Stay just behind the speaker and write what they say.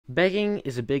Begging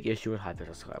is a big issue in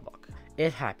Hypixel Skyblock.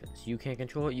 It happens. You can't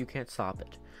control it, you can't stop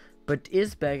it. But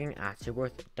is begging actually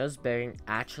worth it? Does begging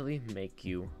actually make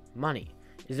you money?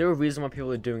 Is there a reason why people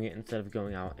are doing it instead of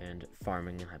going out and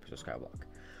farming in Hypixel Skyblock?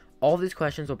 All these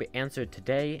questions will be answered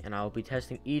today, and I will be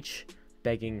testing each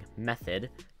begging method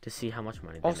to see how much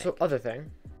money they make. Also, other thing,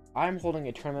 I'm holding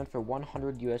a tournament for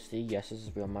 100 USD. Yes, this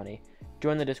is real money.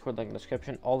 Join the Discord link in the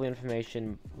description. All the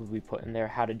information will be put in there,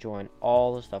 how to join,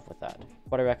 all the stuff with that.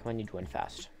 But I recommend you join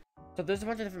fast. So there's a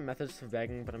bunch of different methods for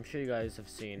begging, but I'm sure you guys have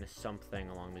seen something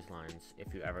along these lines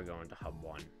if you ever go into Hub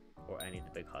 1 or any of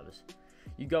the big hubs.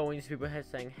 You go and you see people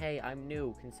saying, hey, I'm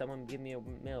new, can someone give me a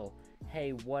mil?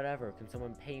 Hey, whatever, can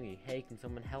someone pay me? Hey, can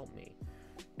someone help me?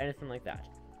 Anything like that.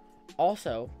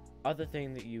 Also, other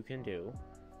thing that you can do,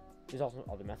 there's also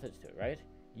other methods to it, right?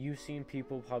 You've seen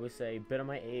people probably say, bid on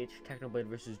my AH, Technoblade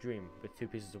versus Dream with 2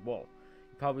 pieces of wool.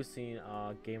 You've probably seen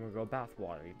Gamer Girl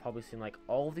Bathwater. You've probably seen like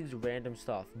all these random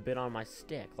stuff, bid on my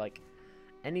stick. Like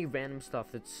any random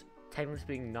stuff that's technically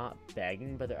speaking not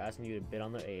begging, but they're asking you to bid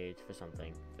on their AH for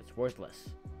something that's worthless.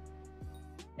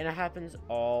 And it happens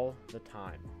all the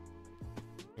time.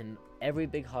 In every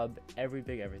big hub, every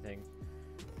big everything.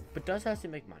 But does actually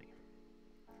make money.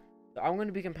 So I'm going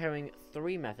to be comparing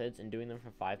 3 methods and doing them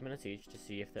for 5 minutes each to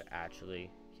see if they're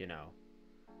actually,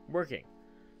 working.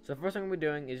 So the first thing I'm going to be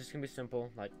doing is just going to be simple.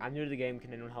 Like, I'm new to the game,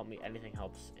 can anyone help me? Anything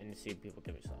helps, and to see if people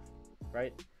give me stuff,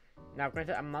 right? Now,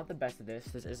 granted, I'm not the best at this.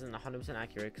 This isn't 100%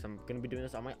 accurate because I'm going to be doing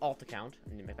this on my alt account.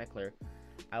 I need to make that clear.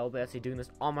 I will be actually doing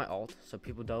this on my alt, so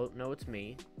people don't know it's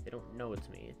me. They don't know it's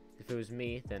me. If it was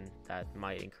me, then that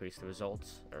might increase the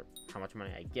results or how much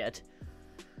money I get.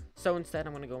 So instead,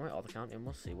 I'm going to go on my alt account and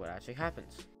we'll see what actually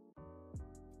happens.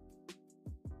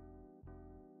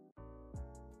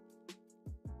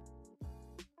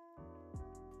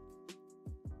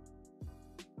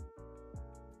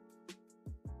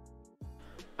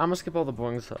 I'm gonna skip all the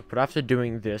boring stuff, but after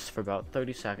doing this for about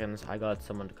 30 seconds, I got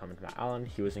someone to come into my island.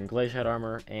 He was in Glacier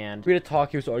armor, and we had a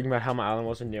talk. He was arguing about how my island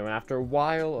wasn't new, and after a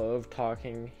while of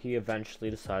talking, he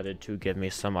eventually decided to give me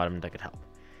some item that could help.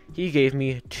 He gave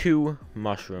me 2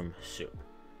 mushroom soup.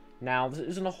 Now, this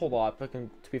isn't a whole lot, but to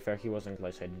be fair, he wasn't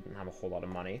Glacier. I didn't have a whole lot of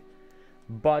money,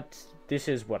 but this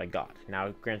is what I got.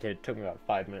 Now, granted, it took me about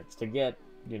 5 minutes to get,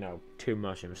 2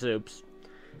 mushroom soups,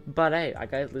 but hey,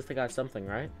 at least I got something,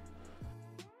 right?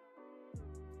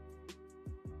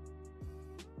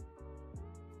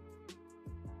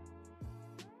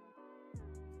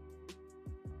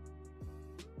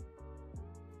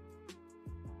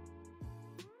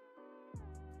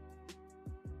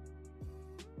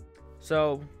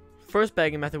 So, first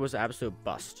begging method was an absolute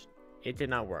bust. It did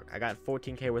not work. I got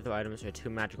 14k worth of items for 2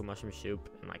 magical mushroom soup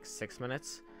in like 6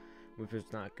 minutes, which was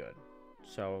not good.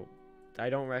 So, I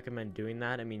don't recommend doing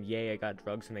that. I mean, yay, I got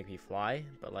drugs to make me fly,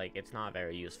 but like, it's not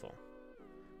very useful.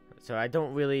 So, I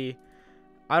don't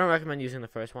recommend using the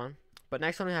first one. But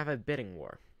next one we have a bidding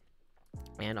war.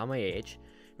 And on my AH,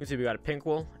 you can see we got a pink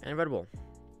wool and a red wool.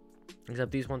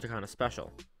 Except these ones are kind of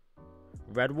special.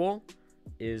 Red wool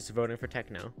is voting for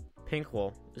Techno. Pink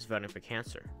wool is voting for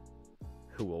Cancer.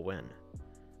 Who will win?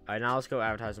 Alright, now let's go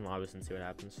advertise in lobbies and see what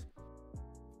happens.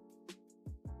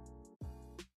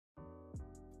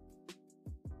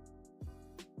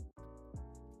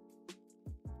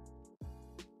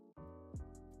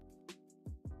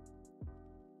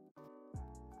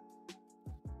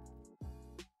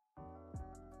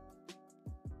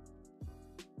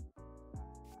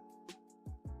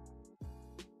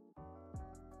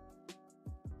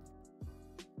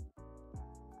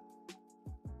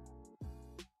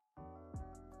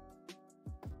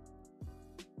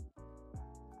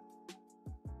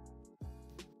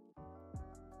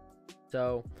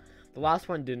 So, the last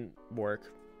one didn't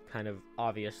work, kind of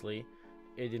obviously.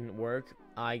 It didn't work.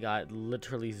 I got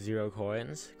literally 0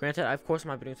 coins. Granted, of course I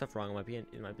might be doing stuff wrong.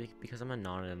 It might be because I'm a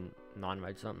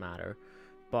non-red, does not matter.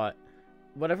 But,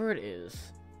 whatever it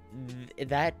is,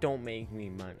 that don't make me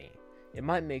money. It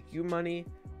might make you money,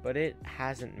 but it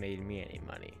hasn't made me any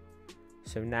money.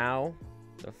 So now,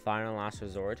 the final last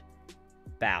resort,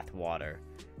 bathwater.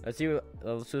 Let's do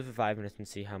it for 5 minutes and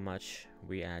see how much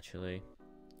we actually,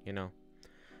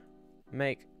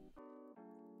 make.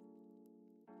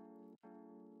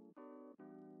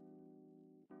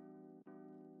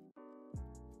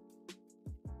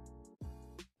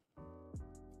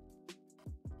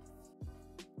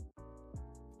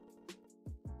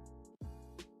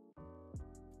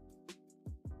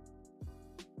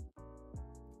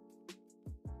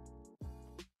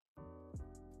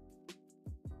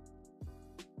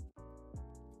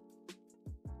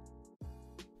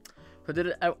 So I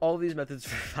did all these methods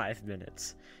for 5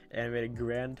 minutes, and I made a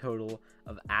grand total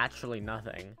of actually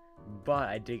nothing, but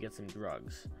I did get some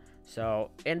drugs. So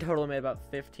in total, I made about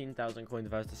 15,000 coins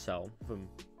if I was to sell from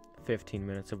 15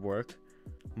 minutes of work.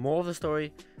 Moral of the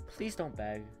story, please don't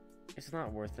beg. It's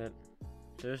not worth it.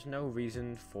 There's no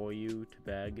reason for you to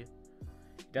beg.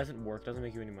 It doesn't work, doesn't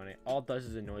make you any money. All it does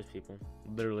is annoys people.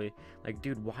 Literally. Like,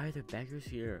 dude, why are there beggars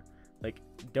here? Like,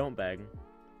 don't beg.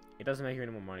 It doesn't make you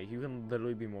any more money. You can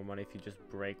literally be more money if you just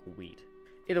break wheat.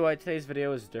 Either way, today's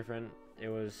video is different. It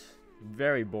was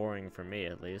very boring for me,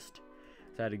 at least.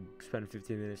 So I had to spend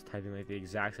 15 minutes typing like the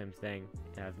exact same thing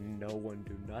and have no one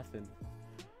do nothing.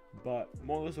 But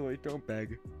moral of the story, don't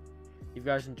beg. If you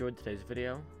guys enjoyed today's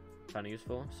video, found it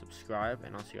useful, subscribe,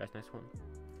 and I'll see you guys next one.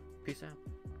 Peace out.